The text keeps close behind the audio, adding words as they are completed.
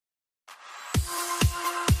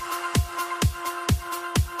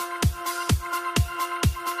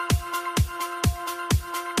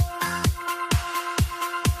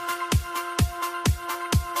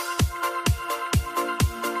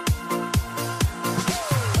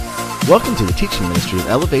Welcome to the teaching ministry of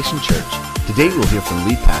Elevation Church. Today we'll hear from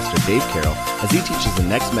lead pastor Dave Carroll as he teaches the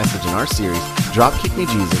next message in our series, Dropkick Me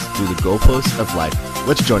Jesus Through the Goalposts of Life.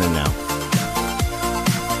 Let's join him now.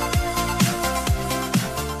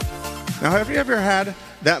 Now, have you ever had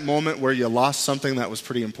that moment where you lost something that was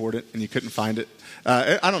pretty important and you couldn't find it?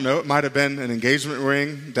 I don't know, it might have been an engagement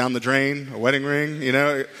ring down the drain, a wedding ring,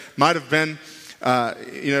 it might have been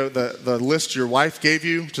the list your wife gave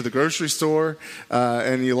you to the grocery store,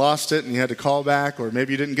 and you lost it and you had to call back, or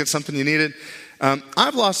maybe you didn't get something you needed.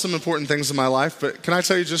 I've lost some important things in my life, but can I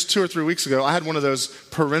tell you, just 2 or 3 weeks ago, I had one of those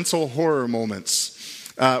parental horror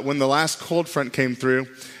moments. When the last cold front came through,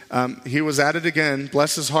 he was at it again,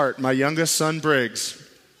 bless his heart, my youngest son, Briggs.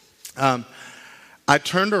 I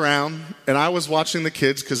turned around and I was watching the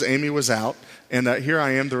kids because Amy was out. And here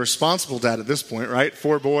I am, the responsible dad at this point, right?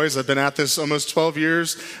 4 boys. I've been at this almost 12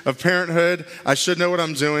 years of parenthood. I should know what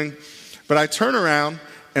I'm doing. But I turn around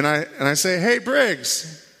and I say, "Hey,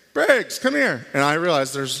 Briggs, come here." And I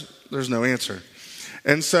realize there's no answer.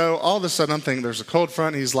 And so all of a sudden I'm thinking there's a cold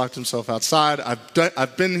front. He's locked himself outside.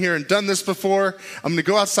 I've been here and done this before. I'm going to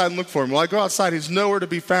go outside and look for him. Well, I go outside. He's nowhere to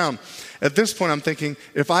be found. At this point, I'm thinking,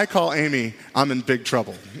 if I call Amy, I'm in big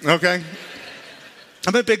trouble, okay?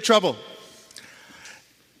 I'm in big trouble.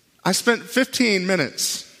 I spent 15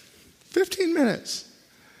 minutes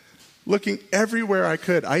looking everywhere I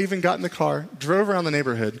could. I even got in the car, drove around the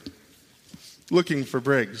neighborhood looking for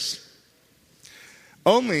Briggs,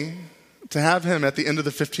 only to have him at the end of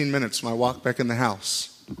the 15 minutes when I walk back in the house.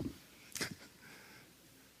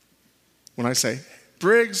 When I say,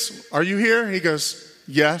 "Briggs, are you here?" He goes,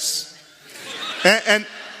 "Yes." And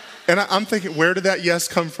I'm thinking, where did that yes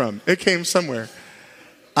come from? It came somewhere.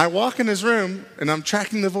 I walk in his room, and I'm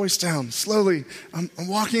tracking the voice down slowly. I'm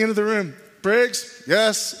walking into the room. "Briggs,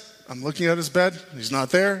 yes." I'm looking at his bed. He's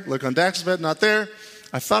not there. Look on Dax's bed, not there.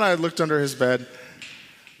 I thought I had looked under his bed.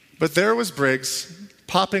 But there was Briggs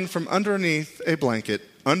popping from underneath a blanket,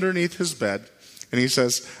 underneath his bed. And he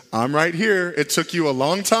says, "I'm right here. It took you a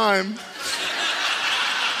long time."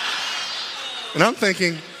 And I'm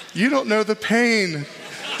thinking, you don't know the pain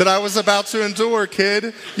that I was about to endure,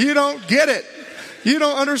 kid. You don't get it. You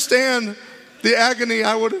don't understand the agony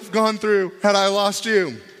I would have gone through had I lost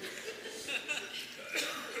you.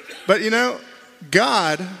 But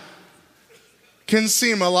God can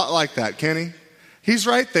seem a lot like that, can he? He's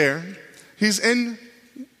right there. He's in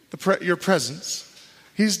your presence.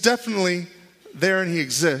 He's definitely there and he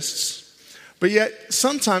exists. But yet,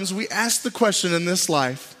 sometimes we ask the question in this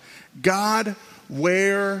life, "God,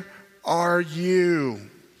 where are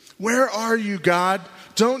you? Where are you, God?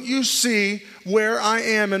 Don't you see where I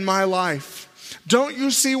am in my life? Don't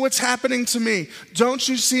you see what's happening to me? Don't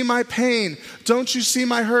you see my pain? Don't you see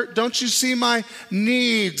my hurt? Don't you see my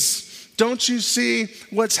needs? Don't you see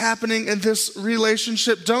what's happening in this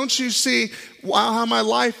relationship? Don't you see how my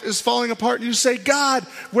life is falling apart?" And you say, "God,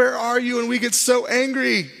 where are you?" And we get so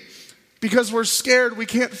angry because we're scared we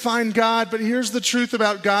can't find God. But here's the truth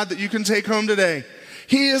about God that you can take home today.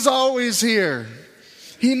 He is always here.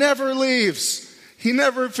 He never leaves. He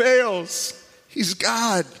never fails. He's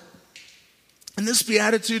God. And this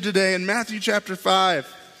beatitude today in Matthew chapter 5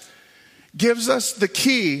 gives us the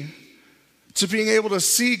key to being able to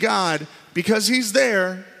see God, because he's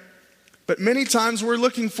there, but many times we're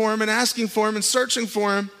looking for him and asking for him and searching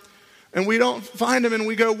for him, and we don't find him, and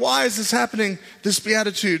we go, "Why is this happening?" This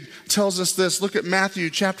beatitude tells us this. Look at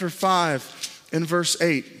Matthew chapter 5 and verse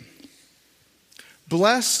 8.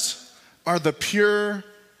 "Blessed are the pure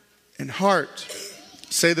in heart."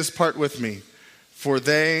 Say this part with me. "For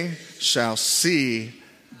they shall see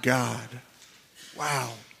God."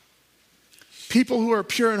 Wow. People who are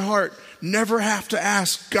pure in heart never have to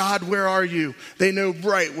ask, "God, where are you?" They know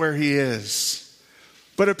right where he is.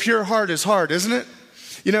 But a pure heart is hard, isn't it?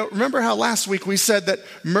 Remember how last week we said that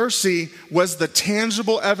mercy was the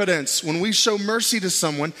tangible evidence. When we show mercy to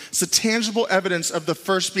someone, it's the tangible evidence of the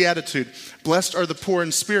first beatitude. Blessed are the poor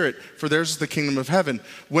in spirit, for theirs is the kingdom of heaven.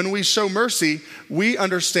 When we show mercy, we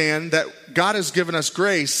understand that God has given us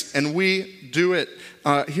grace, and we do it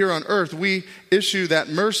here on earth. We issue that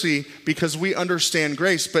mercy because we understand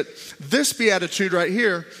grace. But this beatitude right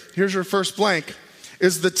here, here's your first blank,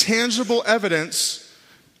 is the tangible evidence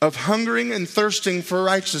of hungering and thirsting for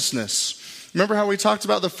righteousness. Remember how we talked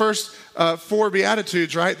about the first 4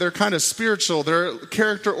 beatitudes, right? They're kind of spiritual. They're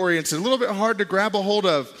character-oriented. A little bit hard to grab a hold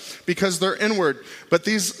of because they're inward. But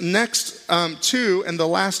these next 2 and the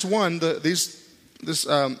last one, this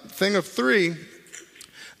thing of 3,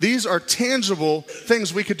 these are tangible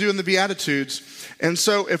things we could do in the Beatitudes. And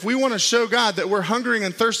so if we want to show God that we're hungering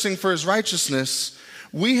and thirsting for his righteousness,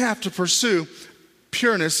 we have to pursue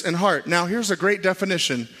pureness in heart. Now, here's a great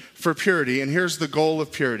definition for purity, and here's the goal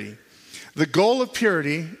of purity. The goal of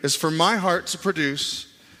purity is for my heart to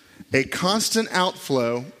produce a constant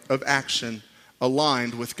outflow of action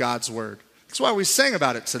aligned with God's word. That's why we sang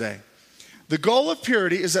about it today. The goal of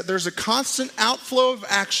purity is that there's a constant outflow of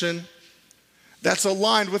action that's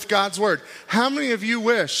aligned with God's word. How many of you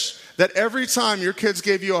wish that every time your kids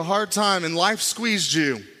gave you a hard time and life squeezed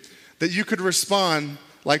you, that you could respond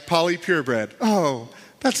like Polly Purebred? Oh,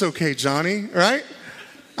 that's okay, Johnny, right?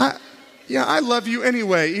 I love you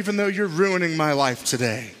anyway, even though you're ruining my life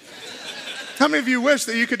today. How many of you wish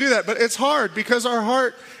that you could do that? But it's hard because our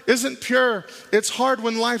heart isn't pure. It's hard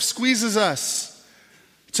when life squeezes us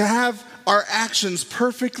to have our actions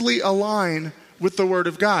perfectly align with the word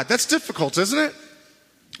of God. That's difficult, isn't it?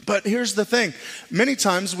 But here's the thing. Many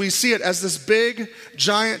times we see it as this big,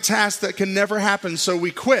 giant task that can never happen, so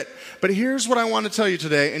we quit. But here's what I want to tell you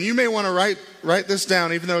today, and you may want to write this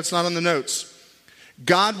down even though it's not on the notes.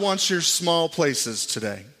 God wants your small places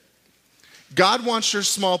today. God wants your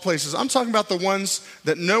small places. I'm talking about the ones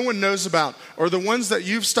that no one knows about, or the ones that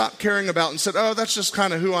you've stopped caring about and said, oh, that's just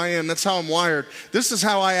kind of who I am. That's how I'm wired. This is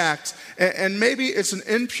how I act. And maybe it's an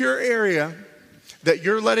impure area that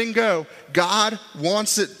you're letting go. God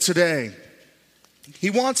wants it today. He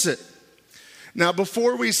wants it. Now,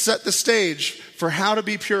 before we set the stage for how to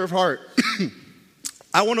be pure of heart,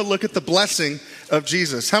 I want to look at the blessing of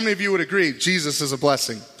Jesus. How many of you would agree Jesus is a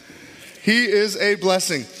blessing? He is a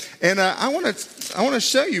blessing. And I want to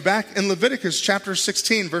show you back in Leviticus chapter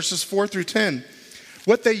 16, verses 4 through 10,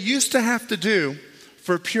 what they used to have to do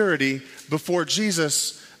for purity before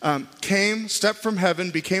Jesus came, stepped from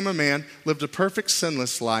heaven, became a man, lived a perfect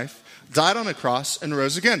sinless life, died on a cross, and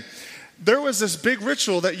rose again. There was this big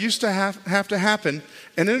ritual that used to have to happen,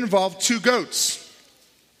 and it involved 2 goats.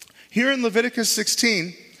 Here in Leviticus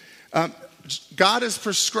 16, God is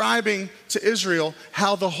prescribing to Israel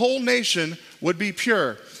how the whole nation would be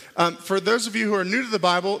pure. For those of you who are new to the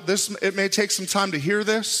Bible, it may take some time to hear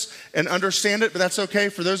this and understand it, but that's okay.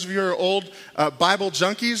 For those of you who are old Bible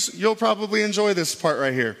junkies, you'll probably enjoy this part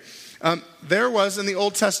right here. There was in the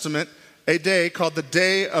Old Testament a day called the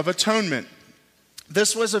Day of Atonement.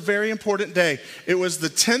 This was a very important day. It was the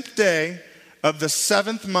 10th day of the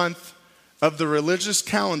 7th month of the religious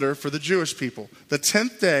calendar for the Jewish people. The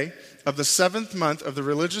 10th day of the 7th month of the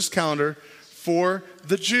religious calendar for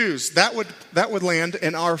the Jews. That would land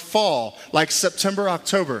in our fall, like September,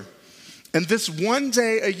 October. And this one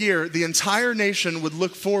day a year, the entire nation would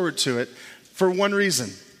look forward to it for one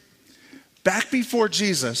reason. Back before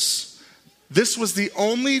Jesus, this was the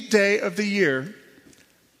only day of the year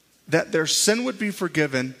that their sin would be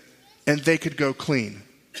forgiven and they could go clean.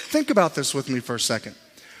 Think about this with me for a second.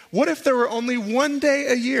 What if there were only one day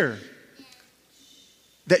a year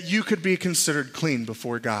that you could be considered clean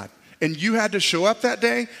before God? And you had to show up that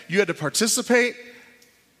day, you had to participate,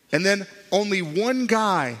 and then only one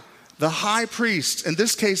guy, the high priest, in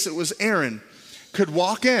this case it was Aaron, could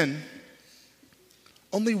walk in.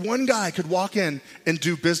 Only one guy could walk in and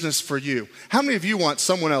do business for you. How many of you want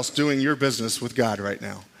someone else doing your business with God right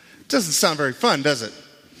now? Doesn't sound very fun, does it?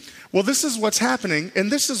 Well, this is what's happening, and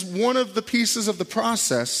this is one of the pieces of the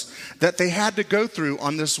process that they had to go through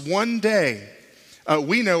on this one day.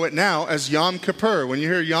 We know it now as Yom Kippur. When you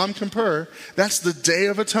hear Yom Kippur, that's the Day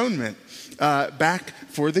of Atonement back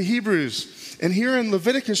for the Hebrews. And here in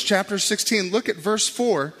Leviticus chapter 16, look at verse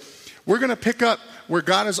 4. We're going to pick up where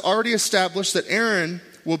God has already established that Aaron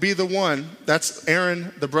will be the one, that's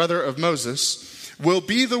Aaron, the brother of Moses, will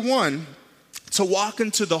be the one to walk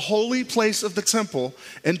into the holy place of the temple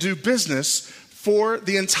and do business for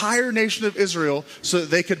the entire nation of Israel so that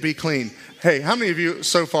they could be clean. Hey, how many of you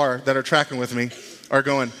so far that are tracking with me are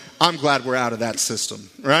going, I'm glad we're out of that system,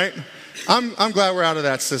 right? I'm glad we're out of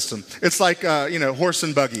that system. It's like, horse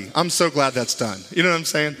and buggy. I'm so glad that's done. You know what I'm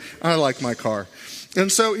saying? I like my car. And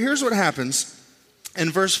so here's what happens. In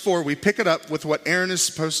verse 4, we pick it up with what Aaron is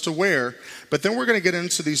supposed to wear, but then we're going to get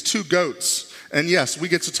into these 2 goats. And yes, we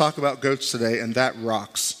get to talk about goats today, and that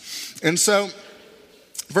rocks. And so,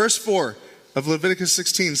 verse 4 of Leviticus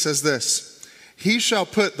 16 says this: He shall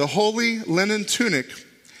put the holy linen tunic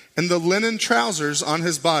and the linen trousers on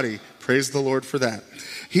his body. Praise the Lord for that.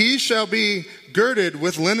 He shall be girded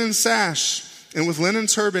with linen sash, and with linen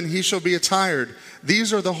turban he shall be attired.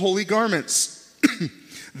 These are the holy garments.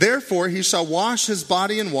 Therefore he shall wash his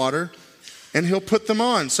body in water, and he'll put them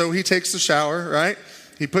on. So he takes the shower, right?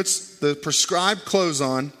 He puts the prescribed clothes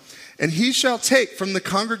on, and he shall take from the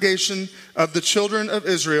congregation of the children of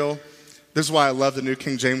Israel This is why I love the New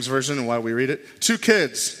King James Version and why we read it. 2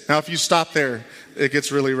 kids. Now, if you stop there, it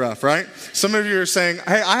gets really rough, right? Some of you are saying,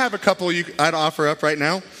 hey, I have a couple I'd offer up right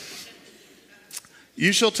now.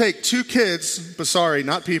 You shall take 2 kids, but sorry,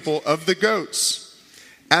 not people, of the goats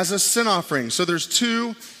as a sin offering. So there's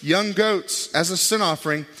 2 young goats as a sin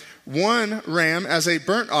offering, 1 ram as a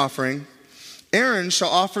burnt offering. Aaron shall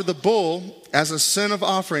offer the bull as a sin of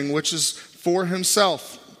offering, which is for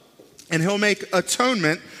himself. And he'll make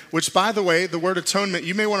atonement, which, by the way, the word atonement,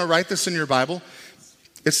 you may want to write this in your Bible.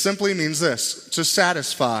 It simply means this: to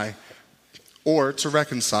satisfy or to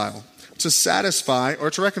reconcile. To satisfy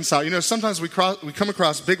or to reconcile. You know, sometimes we come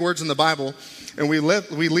across big words in the Bible and we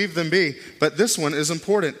leave them be. But this one is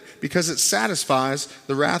important because it satisfies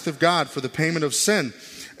the wrath of God for the payment of sin.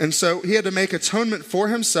 And so he had to make atonement for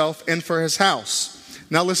himself and for his house.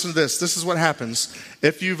 Now listen to this. This is what happens.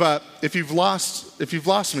 If you've lost me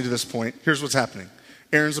to this point, here's what's happening.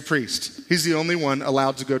 Aaron's a priest. He's the only one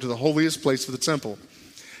allowed to go to the holiest place of the temple.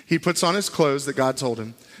 He puts on his clothes that God told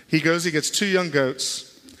him. He goes, he gets 2 young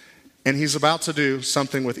goats, and he's about to do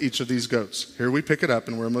something with each of these goats. Here we pick it up,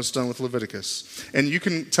 and we're almost done with Leviticus. And you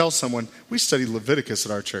can tell someone, we studied Leviticus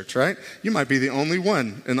at our church, right? You might be the only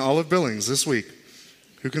one in all of Billings this week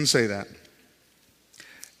who can say that.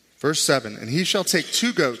 Verse 7, and he shall take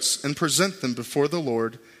 2 goats and present them before the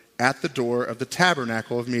Lord at the door of the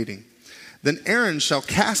tabernacle of meeting. Then Aaron shall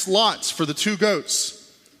cast lots for the 2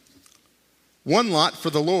 goats, 1 lot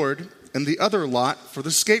for the Lord, and the other lot for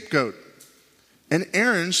the scapegoat. And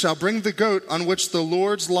Aaron shall bring the goat on which the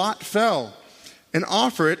Lord's lot fell, and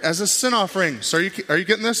offer it as a sin offering. So are you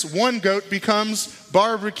getting this? 1 goat becomes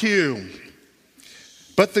barbecue.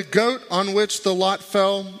 But the goat on which the lot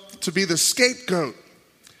fell to be the scapegoat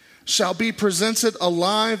shall be presented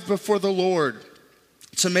alive before the Lord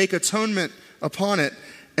to make atonement upon it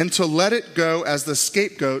and to let it go as the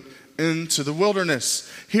scapegoat into the wilderness.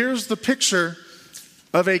 Here's the picture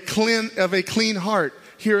of a clean heart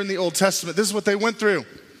here in the Old Testament. This is what they went through.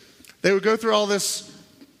 They would go through all this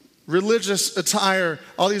religious attire,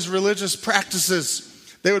 all these religious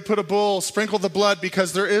practices. They would put a bull, sprinkle the blood,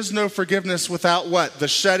 because there is no forgiveness without what? The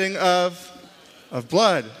shedding of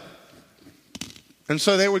blood. And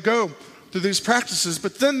so they would go through these practices,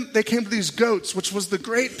 but then they came to these goats, which was the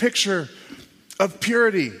great picture of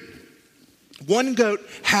purity. 1 goat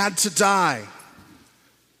had to die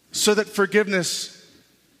so that forgiveness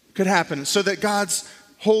could happen, so that God's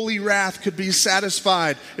holy wrath could be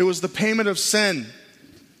satisfied. It was the payment of sin.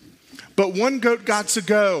 But 1 goat got to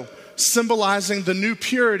go, symbolizing the new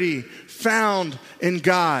purity found in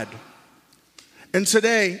God. And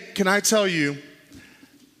today, can I tell you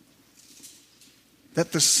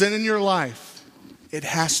that the sin in your life, it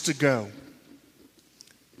has to go.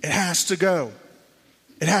 It has to go.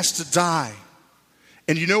 It has to die.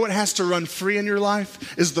 And you know what has to run free in your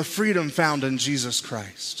life? Is the freedom found in Jesus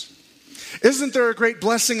Christ. Isn't there a great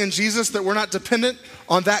blessing in Jesus that we're not dependent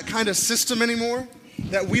on that kind of system anymore?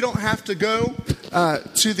 That we don't have to go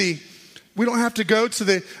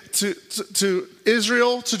to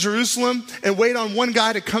Israel, to Jerusalem, and wait on 1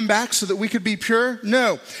 guy to come back so that we could be pure?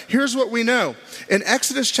 No. Here's what we know. In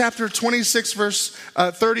Exodus chapter 26, verse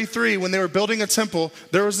 33, when they were building a temple,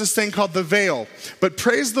 there was this thing called the veil. But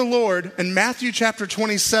praise the Lord, in Matthew chapter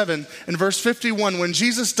 27 and verse 51, when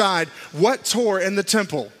Jesus died, what tore in the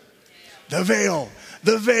temple? The veil.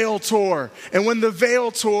 The veil tore. And when the veil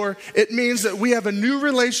tore, it means that we have a new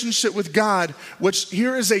relationship with God, which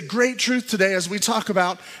here is a great truth today as we talk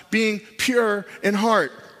about being pure in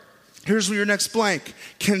heart. Here's your next blank.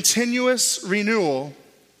 Continuous renewal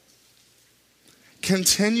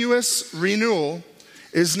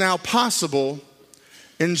is now possible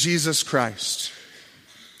in Jesus Christ.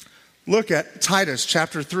 Look at Titus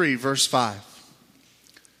chapter 3, verse 5.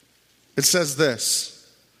 It says this,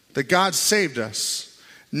 that God saved us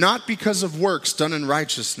not because of works done in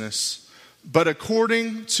righteousness, but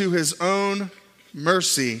according to his own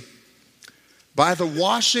mercy, by the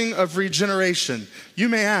washing of regeneration. You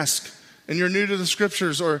may ask, and you're new to the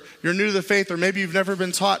scriptures, or you're new to the faith, or maybe you've never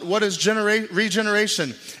been taught, what is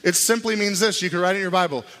regeneration? It simply means this. You can write it in your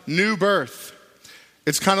Bible. New birth.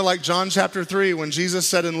 It's kind of like John chapter 3 when Jesus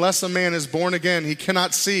said, unless a man is born again, he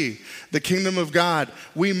cannot see the kingdom of God.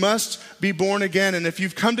 We must be born again. And if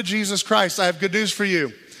you've come to Jesus Christ, I have good news for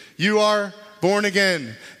you. You are born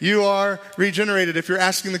again. You are regenerated. If you're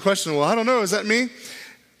asking the question, well, I don't know, is that me?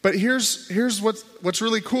 But here's what's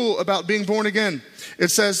really cool about being born again. It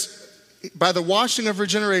says, by the washing of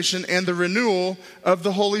regeneration and the renewal of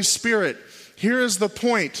the Holy Spirit. Here is the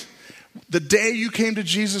point. The day you came to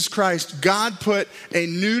Jesus Christ, God put a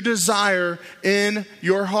new desire in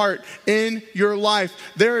your heart, in your life.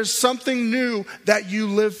 There is something new that you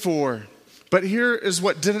live for. But here is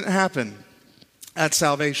what didn't happen at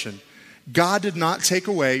salvation. God did not take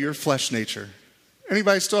away your flesh nature.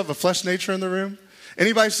 Anybody still have a flesh nature in the room?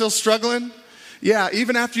 Anybody still struggling? Yeah,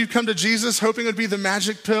 even after you come to Jesus, hoping it would be the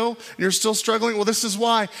magic pill, and you're still struggling. Well, this is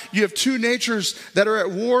why. You have two natures that are at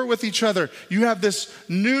war with each other. You have this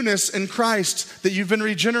newness in Christ, that you've been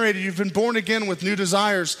regenerated, you've been born again with new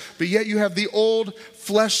desires, but yet you have the old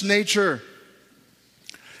flesh nature.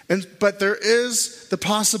 But there is the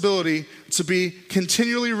possibility to be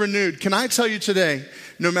continually renewed. Can I tell you today,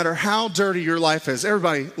 no matter how dirty your life is,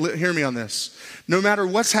 everybody hear me on this, no matter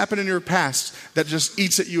what's happened in your past that just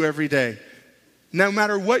eats at you every day, no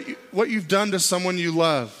matter what you've done to someone you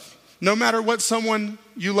love, no matter what someone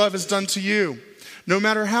you love has done to you, no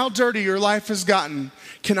matter how dirty your life has gotten,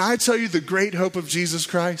 can I tell you the great hope of Jesus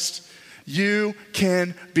Christ? You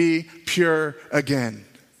can be pure again.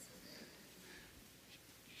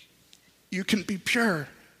 You can be pure.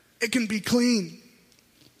 It can be clean.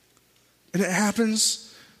 And it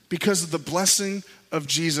happens because of the blessing of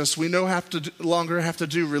Jesus. We no longer have to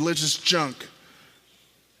do religious junk.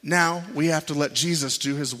 Now we have to let Jesus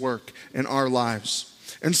do his work in our lives.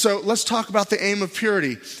 And so let's talk about the aim of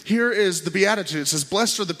purity. Here is the Beatitude. It says,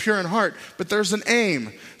 blessed are the pure in heart, but there's an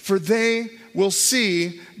aim, for they will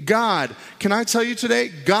see God. Can I tell you today,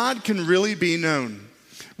 God can really be known.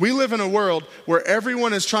 We live in a world where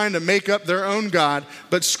everyone is trying to make up their own God,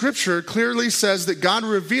 but Scripture clearly says that God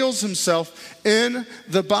reveals himself in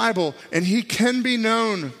the Bible, and he can be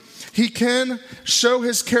known. He can show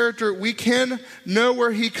his character. We can know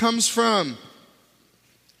where he comes from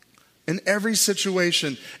in every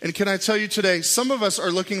situation. And can I tell you today, some of us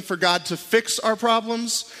are looking for God to fix our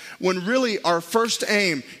problems when really our first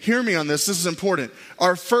aim, hear me on this is important.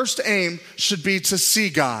 Our first aim should be to see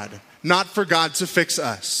God, not for God to fix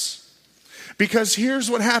us. Because here's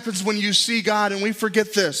what happens when you see God, and we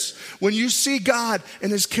forget this. When you see God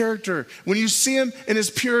in his character, when you see him in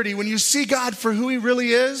his purity, when you see God for who he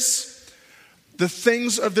really is, the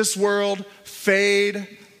things of this world fade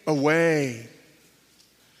away.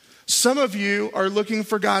 Some of you are looking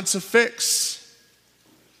for God to fix,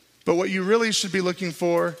 but what you really should be looking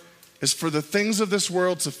for is for the things of this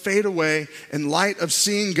world to fade away in light of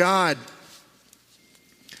seeing God.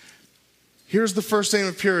 Here's the first aim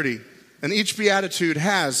of purity. And each beatitude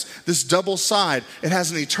has this double side. It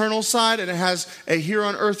has an eternal side and it has a here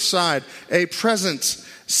on earth side, a present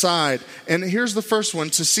side. And here's the first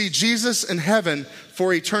one, to see Jesus in heaven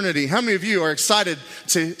for eternity. How many of you are excited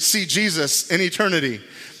to see Jesus in eternity?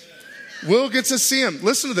 We'll get to see him.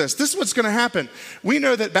 Listen to this. This is what's going to happen. We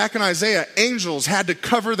know that back in Isaiah, angels had to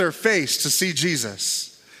cover their face to see Jesus.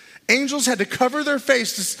 Angels had to cover their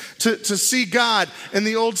face to see God in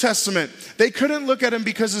the Old Testament. They couldn't look at him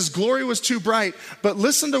because his glory was too bright. But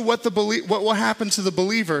listen to what will happen to the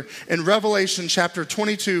believer in Revelation chapter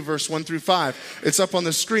 22, verse 1 through 5. It's up on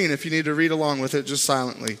the screen if you need to read along with it just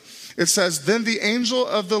silently. It says, then the angel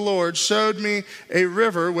of the Lord showed me a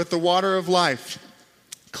river with the water of life,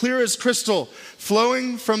 clear as crystal,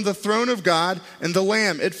 flowing from the throne of God and the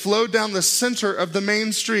Lamb. It flowed down the center of the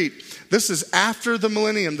main street. This is after the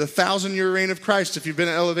millennium, the 1,000-year reign of Christ. If you've been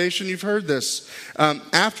at Elevation, you've heard this.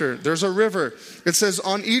 After, there's a river. It says,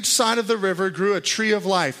 on each side of the river grew a tree of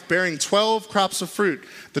life, bearing 12 crops of fruit.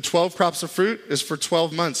 The 12 crops of fruit is for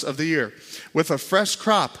 12 months of the year, with a fresh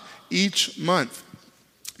crop each month.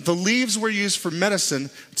 The leaves were used for medicine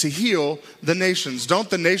to heal the nations. Don't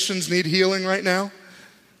the nations need healing right now?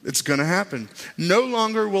 It's going to happen. No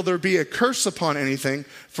longer will there be a curse upon anything,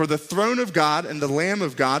 for the throne of God and the Lamb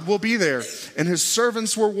of God will be there, and his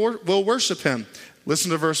servants will worship him. Listen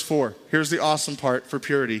to verse 4. Here's the awesome part for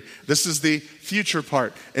purity. This is the future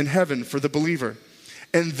part in heaven for the believer.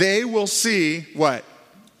 And they will see what?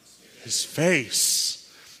 His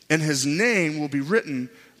face. And his name will be written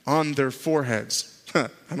on their foreheads. I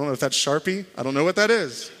don't know if that's Sharpie. I don't know what that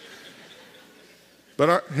is.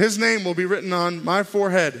 But his name will be written on my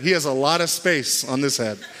forehead. He has a lot of space on this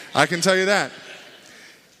head. I can tell you that.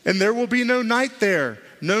 And there will be no night there.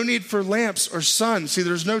 No need for lamps or sun. See,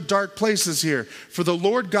 there's no dark places here. For the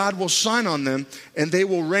Lord God will shine on them, and they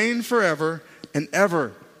will reign forever and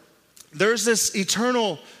ever. There's this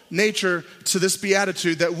eternal nature to this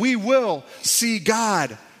beatitude that we will see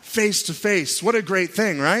God face to face. What a great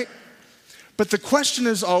thing, right? But the question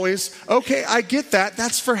is always, okay, I get that.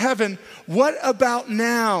 That's for heaven. What about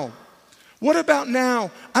now? What about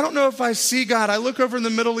now? I don't know if I see God. I look over in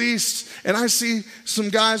the Middle East and I see some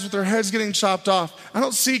guys with their heads getting chopped off. I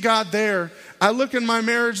don't see God there. I look in my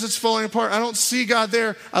marriage that's falling apart. I don't see God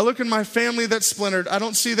there. I look in my family that's splintered. I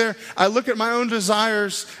don't see there. I look at my own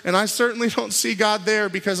desires, and I certainly don't see God there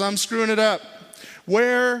because I'm screwing it up.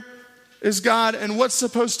 Where is God, and what's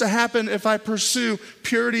supposed to happen if I pursue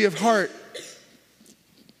purity of heart?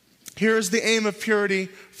 Here is the aim of purity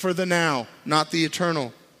for the now, not the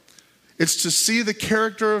eternal. It's to see the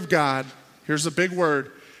character of God, here's a big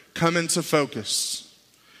word, come into focus.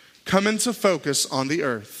 Come into focus on the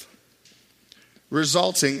earth,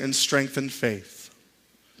 resulting in strengthened faith.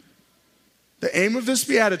 The aim of this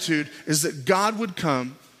beatitude is that God would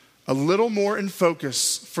come a little more in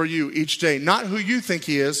focus for you each day. Not who you think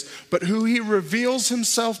he is, but who he reveals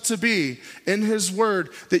himself to be in his word,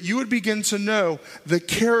 that you would begin to know the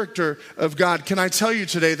character of God. Can I tell you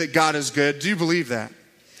today that God is good? Do you believe that?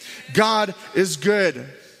 God is good.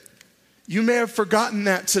 You may have forgotten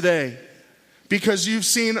that today because you've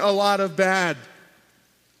seen a lot of bad,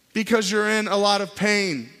 because you're in a lot of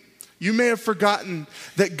pain. You may have forgotten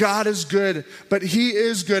that God is good, but he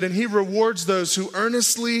is good, and he rewards those who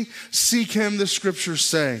earnestly seek him, the scriptures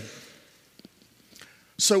say.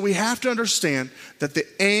 So we have to understand that the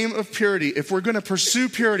aim of purity, if we're going to pursue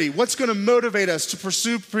purity, what's going to motivate us to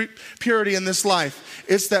pursue purity in this life?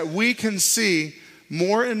 It's that we can see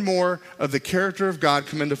more and more of the character of God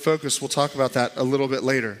come into focus. We'll talk about that a little bit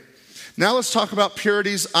later. Now let's talk about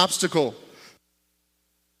purity's obstacle.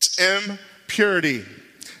 It's impurity.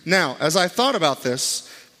 Now, as I thought about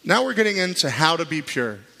this, now we're getting into how to be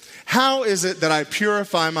pure. How is it that I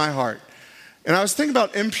purify my heart? And I was thinking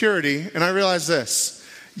about impurity, and I realized this.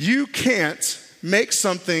 You can't make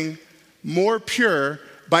something more pure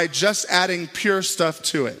by just adding pure stuff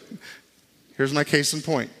to it. Here's my case in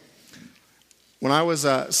point. When I was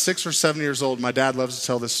 6 or 7 years old, my dad loves to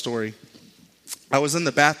tell this story. I was in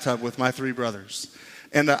the bathtub with my 3 brothers.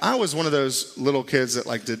 And I was one of those little kids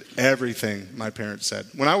that did everything my parents said.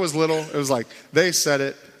 When I was little, it was like they said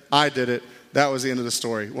it, I did it. That was the end of the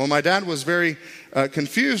story. Well, my dad was very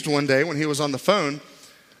confused one day when he was on the phone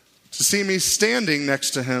to see me standing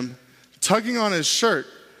next to him, tugging on his shirt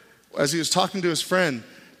as he was talking to his friend.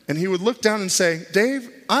 And he would look down and say, "Dave,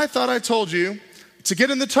 I thought I told you to get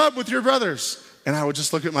in the tub with your brothers." And I would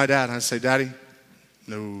just look at my dad and I'd say, "Daddy,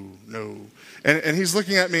 no." And he's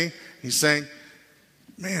looking at me, he's saying,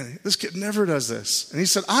 "Man, this kid never does this." And he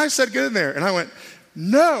said, "I said get in there." And I went,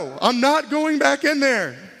 "No, I'm not going back in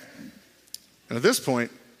there." And at this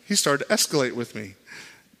point, he started to escalate with me.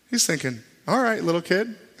 He's thinking, "All right, little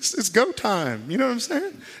kid, it's go time." You know what I'm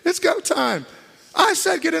saying? It's go time. I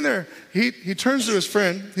said get in there. He turns to his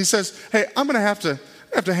friend. He says, "Hey, I'm going to have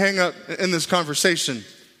to hang up in this conversation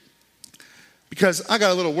because I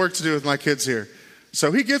got a little work to do with my kids here."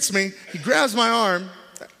 So he gets me, he grabs my arm.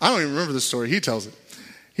 I don't even remember the story, he tells it.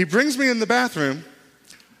 He brings me in the bathroom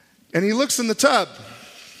and he looks in the tub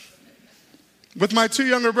with my 2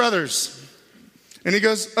 younger brothers. And he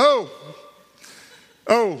goes, Oh,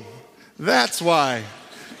 that's why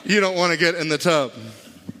you don't want to get in the tub.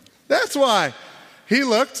 That's why. He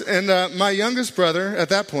looked, and my youngest brother at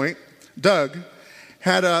that point, Doug,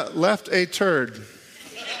 had left a turd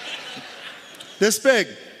this big.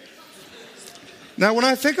 Now, when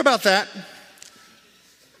I think about that,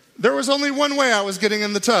 there was only one way I was getting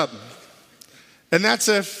in the tub, and that's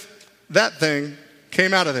if that thing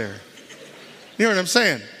came out of there. You know what I'm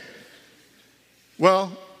saying?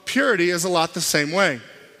 Well, purity is a lot the same way.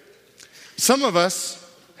 Some of us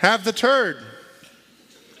have the turd.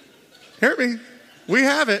 Hear me? We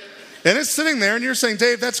have it. And it's sitting there and you're saying,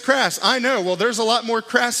 "Dave, that's crass." I know. Well, there's a lot more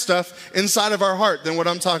crass stuff inside of our heart than what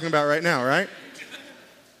I'm talking about right now, right?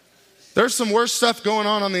 There's some worse stuff going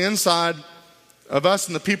on the inside of us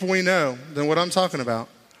and the people we know than what I'm talking about.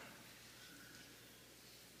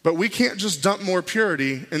 But we can't just dump more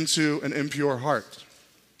purity into an impure heart.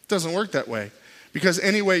 It doesn't work that way. Because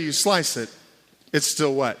any way you slice it, it's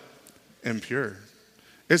still what? Impure.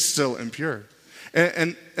 It's still impure.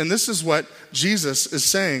 And this is what Jesus is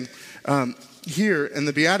saying here in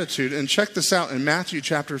the Beatitude. And check this out in Matthew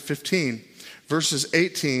chapter 15, verses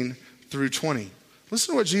 18 through 20.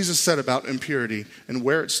 Listen to what Jesus said about impurity and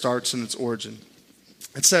where it starts in its origin.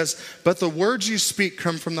 It says, "But the words you speak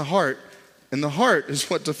come from the heart, and the heart is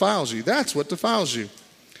what defiles you." That's what defiles you.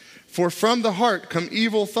 "For from the heart come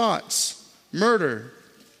evil thoughts, murder,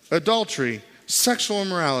 adultery, sexual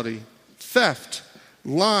immorality, theft,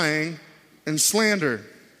 lying, and slander.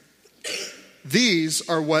 These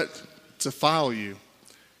are what defile you."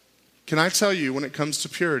 Can I tell you, when it comes to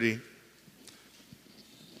purity,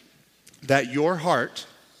 that your heart,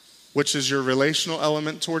 which is your relational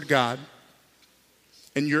element toward God,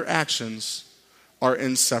 and your actions are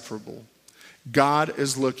inseparable. God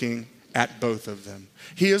is looking at both of them.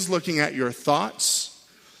 He is looking at your thoughts,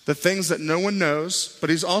 the things that no one knows, but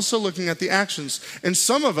he's also looking at the actions. And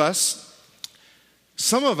some of us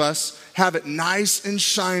have it nice and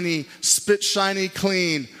shiny, spit shiny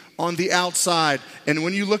clean on the outside. And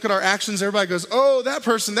when you look at our actions, everybody goes, oh, that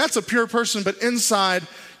person, that's a pure person. But inside,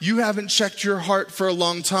 you haven't checked your heart for a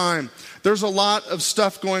long time. There's a lot of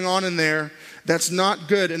stuff going on in there that's not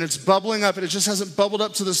good, and it's bubbling up, and it just hasn't bubbled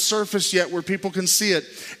up to the surface yet where people can see it.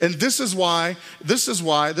 And this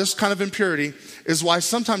kind of impurity is why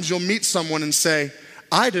sometimes you'll meet someone and say,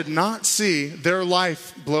 I did not see their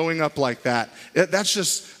life blowing up like that. That's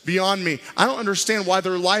just beyond me. I don't understand why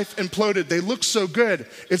their life imploded. They look so good.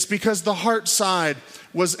 It's because the heart side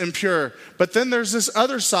was impure. But then there's this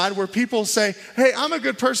other side where people say, hey, I'm a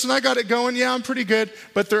good person. I got it going. Yeah, I'm pretty good.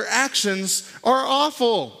 But their actions are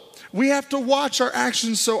awful. We have to watch our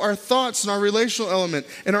actions so our thoughts and our relational element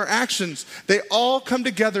and our actions, they all come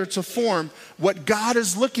together to form what God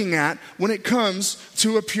is looking at when it comes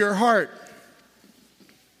to a pure heart.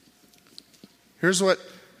 Here's what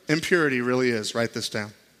impurity really is. Write this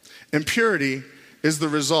down. Impurity is the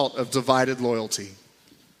result of divided loyalty.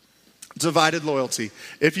 Divided loyalty.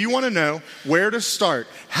 If you want to know where to start,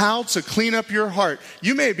 how to clean up your heart,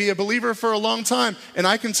 you may be a believer for a long time, and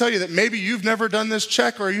I can tell you that maybe you've never done this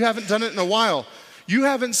check or you haven't done it in a while. You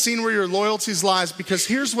haven't seen where your loyalties lies, because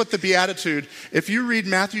here's what the Beatitude, if you read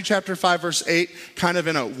Matthew chapter 5 verse 8, kind of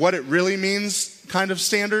in a what it really means kind of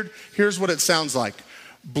standard, here's what it sounds like.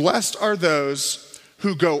 Blessed are those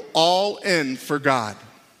who go all in for God.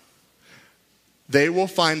 They will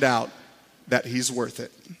find out that he's worth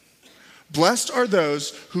it. Blessed are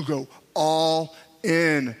those who go all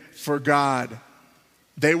in for God.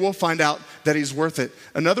 They will find out that he's worth it.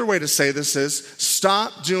 Another way to say this is,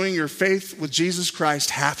 stop doing your faith with Jesus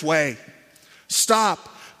Christ halfway. Stop.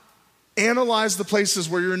 Analyze the places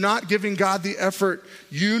where you're not giving God the effort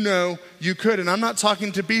you know you could. And I'm not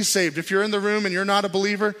talking to be saved. If you're in the room and you're not a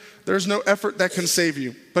believer, there's no effort that can save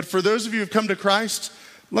you. But for those of you who've come to Christ,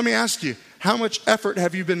 let me ask you, how much effort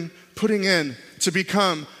have you been putting in to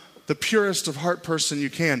become the purest of heart person you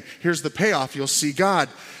can? Here's the payoff. You'll see God.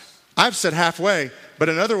 I've said halfway, but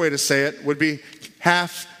another way to say it would be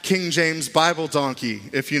half King James Bible donkey,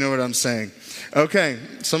 if you know what I'm saying. Okay,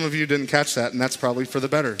 some of you didn't catch that, and that's probably for the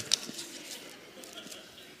better.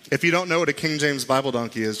 If you don't know what a King James Bible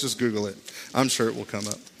donkey is, just Google it. I'm sure it will come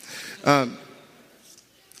up.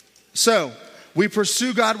 So, we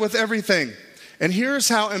pursue God with everything. And here's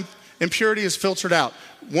how impurity is filtered out.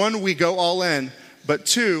 One, we go all in. But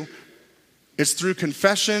two, it's through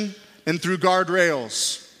confession and through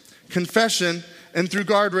guardrails. Confession and through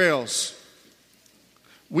guardrails.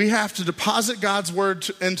 We have to deposit God's word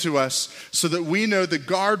into us so that we know the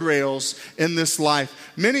guardrails in this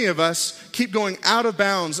life. Many of us keep going out of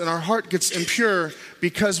bounds and our heart gets impure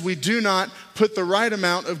because we do not put the right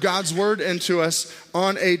amount of God's word into us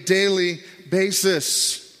on a daily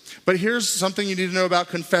basis. But here's something you need to know about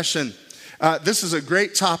confession. This is a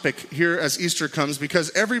great topic here as Easter comes,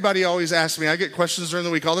 because everybody always asks me, I get questions during the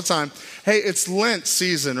week all the time, hey, it's Lent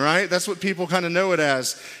season, right? That's what people kind of know it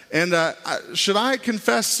as. And should I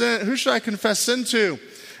confess sin? Who should I confess sin to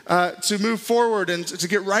move forward and to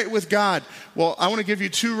get right with God? Well, I want to give you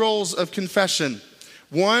two roles of confession.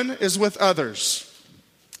 One is with others.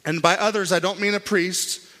 And by others, I don't mean a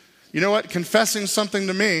priest. You know what? Confessing something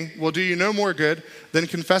to me will do you no more good than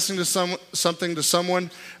confessing to something to someone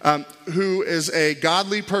who is a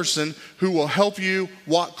godly person who will help you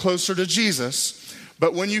walk closer to Jesus.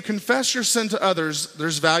 But when you confess your sin to others,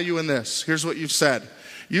 there's value in this. Here's what you've said.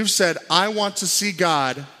 You've said, I want to see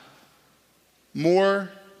God more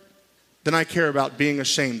than I care about being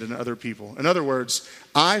ashamed in other people. In other words,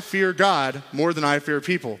 I fear God more than I fear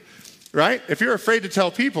people. Right? If you're afraid to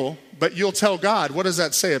tell people, but you'll tell God, what does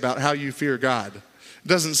that say about how you fear God? It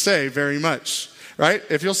doesn't say very much, right?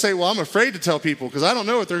 If you'll say, well, I'm afraid to tell people because I don't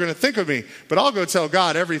know what they're going to think of me, but I'll go tell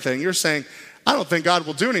God everything. You're saying, I don't think God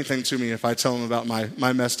will do anything to me if I tell him about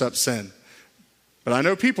my messed up sin. But I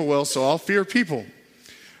know people will, so I'll fear people.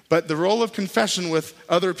 But the role of confession with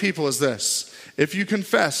other people is this. If you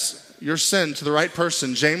confess your sin to the right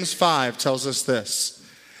person, James 5 tells us this,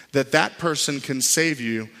 that person can save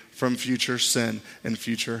you from future sin and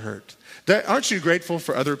future hurt. Aren't you grateful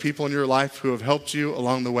for other people in your life who have helped you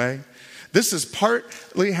along the way? This is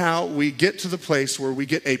partly how we get to the place where we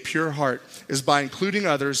get a pure heart, is by including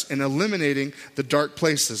others and eliminating the dark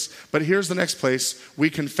places. But here's the next place: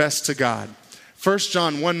 we confess to God. 1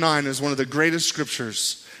 John 1:9 is one of the greatest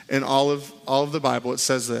scriptures in all of the Bible. It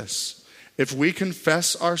says this: if we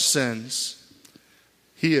confess our sins,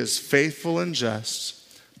 he is faithful and just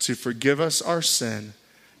to forgive us our sin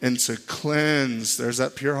and to cleanse, there's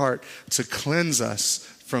that pure heart, to cleanse us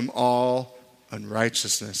from all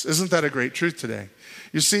unrighteousness. Isn't that a great truth today?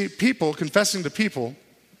 You see, people, confessing to people,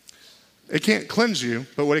 it can't cleanse you,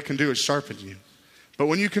 but what it can do is sharpen you. But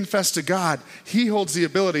when you confess to God, he holds the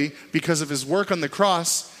ability, because of his work on the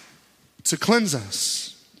cross, to cleanse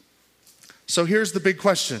us. So here's the big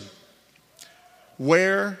question.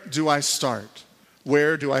 Where do I start?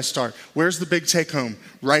 Where do I start? Where's the big take home?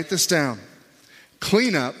 Write this down.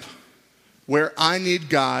 Clean up where I need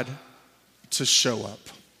God to show up.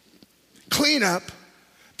 Clean up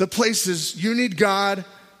the places you need God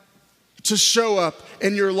to show up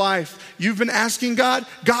in your life. You've been asking God,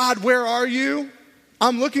 God, where are you?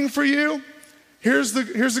 I'm looking for you. Here's the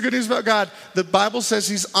good news about God. The Bible says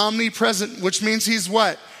he's omnipresent, which means he's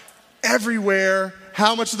what? Everywhere.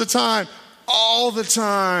 How much of the time? All the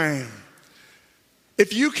time.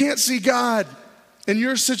 If you can't see God in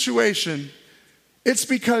your situation, it's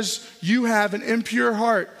because you have an impure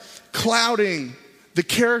heart clouding the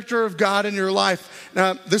character of God in your life.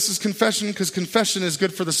 Now, this is confession because confession is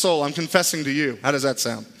good for the soul. I'm confessing to you. How does that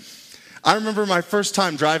sound? I remember my first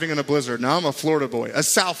time driving in a blizzard. Now, I'm a Florida boy, a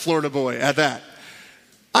South Florida boy at that.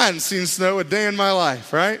 I hadn't seen snow a day in my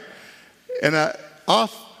life, right? And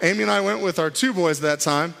Amy and I went with our two boys at that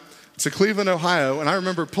time to Cleveland, Ohio. And I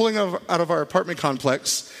remember pulling out of our apartment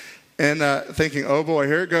complex and thinking, oh boy,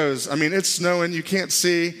 here it goes. I mean, it's snowing, you can't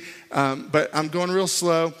see, but I'm going real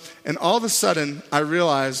slow. And all of a sudden, I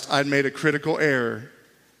realized I'd made a critical error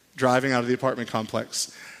driving out of the apartment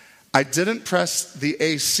complex. I didn't press the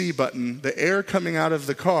AC button. The air coming out of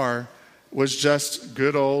the car was just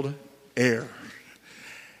good old air.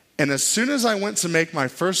 And as soon as I went to make my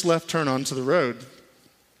first left turn onto the road,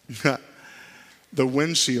 the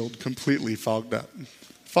windshield completely fogged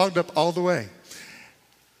up all the way.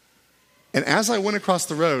 And as I went across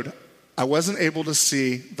the road, I wasn't able to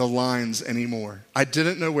see the lines anymore. I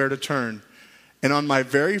didn't know where to turn. And on my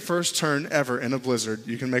very first turn ever in a blizzard,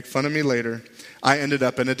 you can make fun of me later, I ended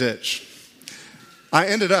up in a ditch.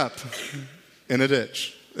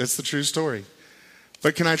 It's the true story.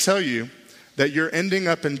 But can I tell you that you're ending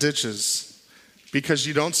up in ditches because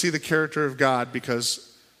you don't see the character of God,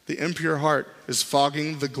 because the impure heart is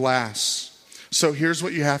fogging the glass. So here's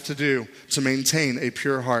what you have to do to maintain a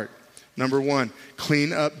pure heart. Number one,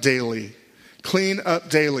 clean up daily. Clean up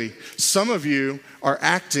daily. Some of you are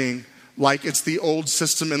acting like it's the old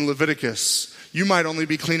system in Leviticus. You might only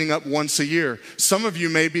be cleaning up once a year. Some of you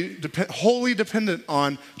may be wholly dependent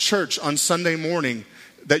on church on Sunday morning,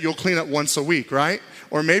 that you'll clean up once a week, right?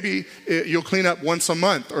 Or maybe you'll clean up once a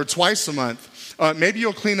month or twice a month. Maybe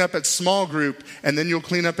you'll clean up at small group, and then you'll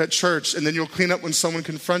clean up at church, and then you'll clean up when someone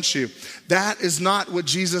confronts you. That is not what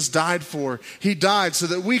Jesus died for. He died so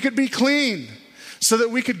that we could be clean, so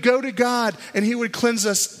that we could go to God and he would cleanse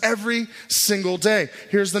us every single day.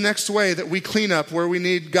 Here's the next way that we clean up where we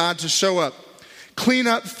need God to show up. Clean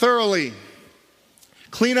up thoroughly.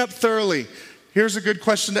 Clean up thoroughly. Here's a good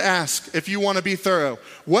question to ask if you want to be thorough.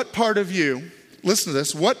 What part of you, listen to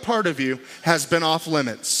this, what part of you has been off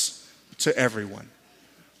limits to everyone?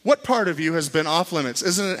 What part of you has been off limits?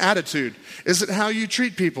 Is it an attitude? Is it how you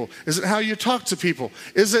treat people? Is it how you talk to people?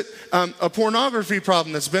 Is it a pornography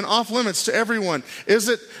problem that's been off limits to everyone? Is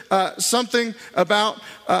it something about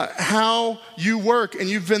how you work and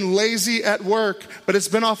you've been lazy at work, but it's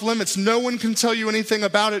been off limits? No one can tell you anything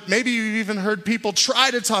about it. Maybe you've even heard people try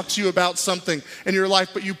to talk to you about something in your life,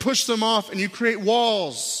 but you push them off and you create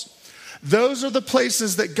walls. Those are the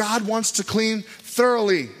places that God wants to clean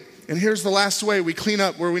thoroughly. And here's the last way we clean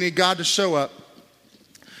up where we need God to show up.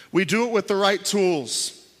 We do it with the right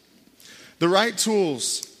tools. The right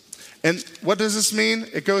tools. And what does this mean?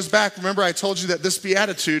 It goes back. Remember, I told you that this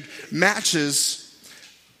beatitude matches,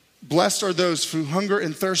 blessed are those who hunger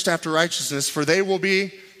and thirst after righteousness, for they will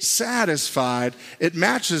be satisfied. It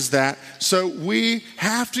matches that. So we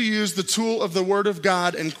have to use the tool of the Word of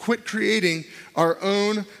God and quit creating our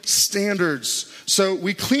own standards. So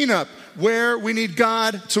we clean up where we need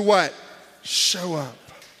God to what? Show up.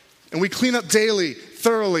 And we clean up daily,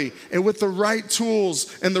 thoroughly, and with the right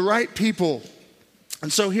tools and the right people.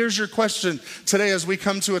 And so here's your question today as we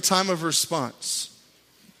come to a time of response.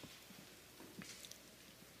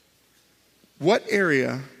 What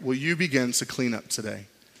area will you begin to clean up today?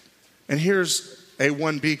 And here's a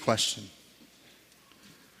 1B question.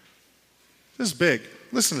 This is big.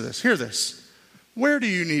 Listen to this. Hear this. Where do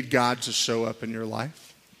you need God to show up in your life?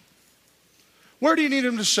 Where do you need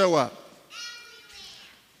him to show up?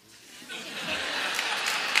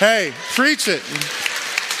 Hey, preach it.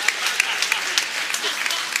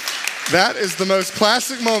 That is the most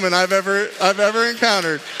classic moment I've ever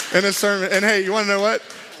encountered in a sermon. And hey, you want to know what?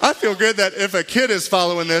 I feel good that if a kid is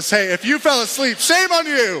following this, hey, if you fell asleep, shame on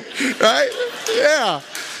you, right? Yeah,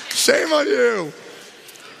 shame on you.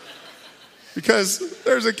 Because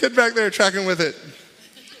there's a kid back there tracking with it.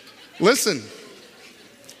 Listen,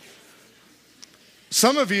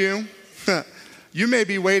 some of you, you may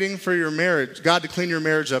be waiting for your marriage, God to clean your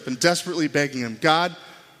marriage up and desperately begging him, God,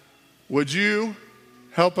 would you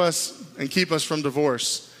help us and keep us from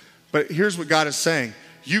divorce? But here's what God is saying.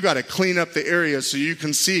 You got to clean up the areas so you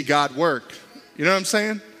can see God work. You know what I'm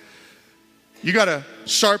saying? You got to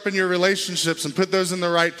sharpen your relationships and put those in the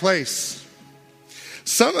right place.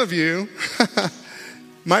 Some of you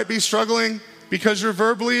might be struggling because you're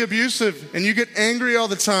verbally abusive and you get angry all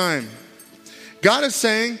the time. God is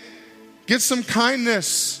saying, get some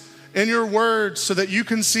kindness in your words so that you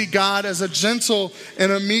can see God as a gentle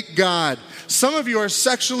and a meek God. Some of you are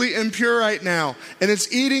sexually impure right now, and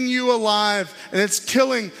it's eating you alive, and it's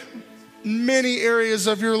killing many areas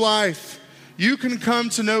of your life. You can come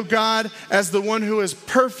to know God as the one who is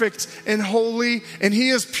perfect and holy, and he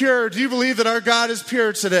is pure. Do you believe that our God is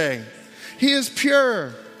pure today? He is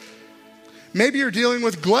pure. Maybe you're dealing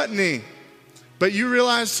with gluttony, but you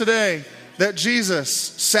realize today that Jesus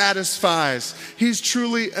satisfies. He's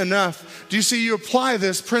truly enough. Do you see, you apply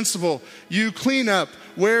this principle. You clean up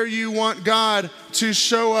where you want God to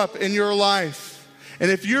show up in your life.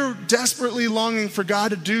 And if you're desperately longing for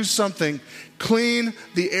God to do something, clean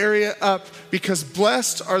the area up, because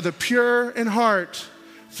blessed are the pure in heart,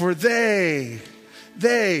 for they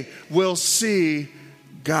will see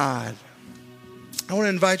God. I want to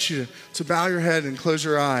invite you to bow your head and close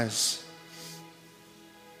your eyes.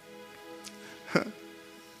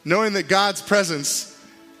 Knowing that God's presence,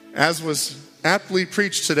 as was aptly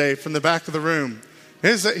preached today from the back of the room,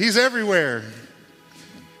 He's everywhere.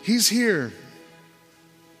 He's here.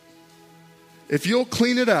 If you'll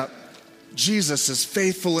clean it up, Jesus is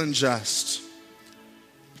faithful and just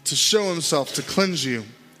to show himself, to cleanse you.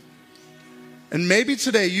 And maybe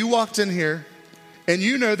today you walked in here and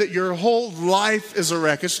you know that your whole life is a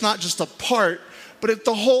wreck. It's not just a part, but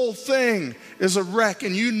the whole thing is a wreck.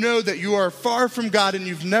 And you know that you are far from God and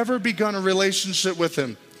you've never begun a relationship with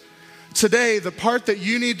him. Today, the part that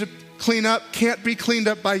you need to clean up can't be cleaned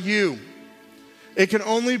up by you. It can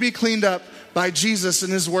only be cleaned up by Jesus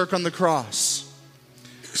and his work on the cross.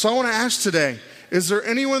 So I want to ask today, is there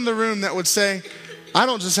anyone in the room that would say, I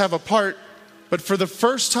don't just have a part, but for the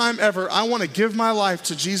first time ever, I want to give my life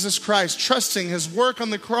to Jesus Christ, trusting his work on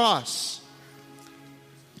the cross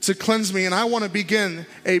to cleanse me, and I want to begin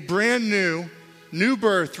a brand new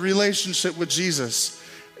birth relationship with Jesus.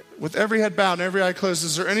 With every head bowed and every eye closed,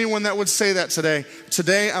 is there anyone that would say that today?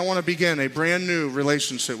 Today, I want to begin a brand new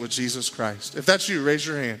relationship with Jesus Christ. If that's you, raise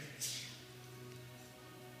your hand.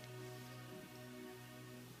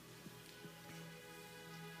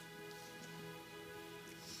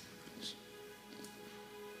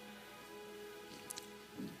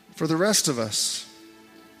 For the rest of us,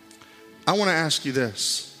 I want to ask you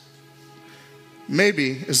this.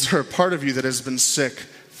 Maybe, is there a part of you that has been sick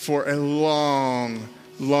for a long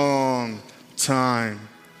time?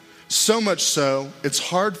 So much so, it's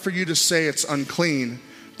hard for you to say it's unclean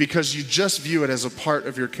because you just view it as a part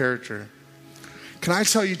of your character. Can I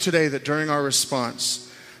tell you today that during our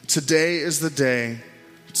response, today is the day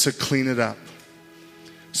to clean it up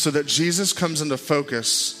so that Jesus comes into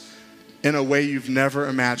focus in a way you've never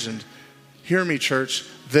imagined. Hear me, church.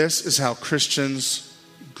 This is how Christians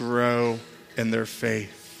grow in their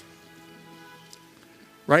faith.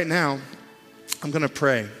 Right now, I'm going to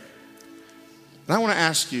pray. And I want to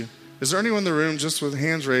ask you, is there anyone in the room just with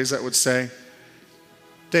hands raised that would say,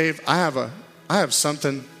 Dave, I have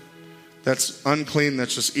something that's unclean,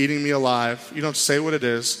 that's just eating me alive. You don't have to say what it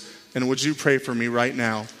is. And would you pray for me right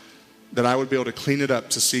now that I would be able to clean it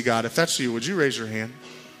up to see God? If that's you, would you raise your hand?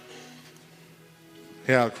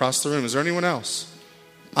 Yeah, across the room. Is there anyone else?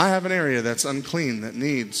 I have an area that's unclean that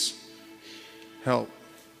needs help.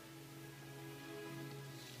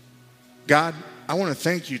 God, I want to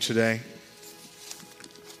thank you today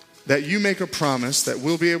that you make a promise that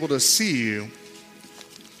we'll be able to see you,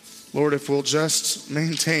 Lord, if we'll just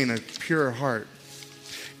maintain a pure heart.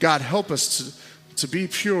 God, help us to be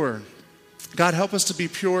pure. God, help us to be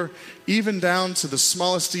pure even down to the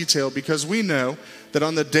smallest detail, because we know that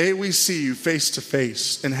on the day we see you face to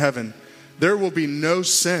face in heaven, there will be no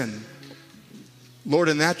sin. Lord,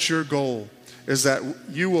 and that's your goal, is that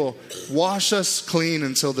you will wash us clean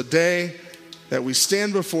until the day that we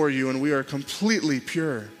stand before you and we are completely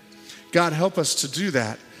pure. God, help us to do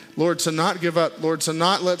that. Lord, to not give up. Lord, to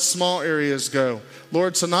not let small areas go.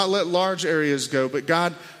 Lord, to not let large areas go. But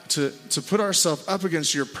God, to put ourselves up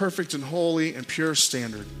against your perfect and holy and pure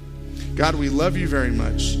standard. God, we love you very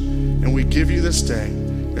much, and we give you this day.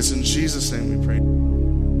 It's in Jesus' name we pray.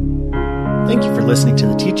 Thank you for listening to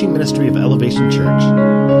the teaching ministry of Elevation Church.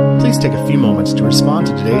 Please take a few moments to respond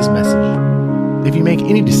to today's message. If you make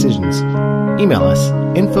any decisions, email us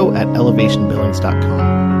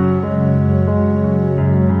info@elevationbillings.com.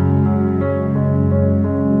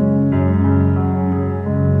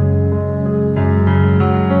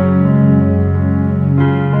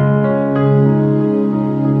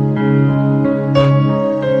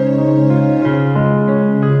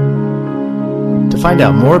 To find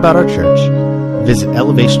out more about our church, visit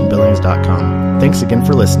elevationbillings.com. Thanks again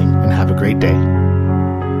for listening, and have a great day.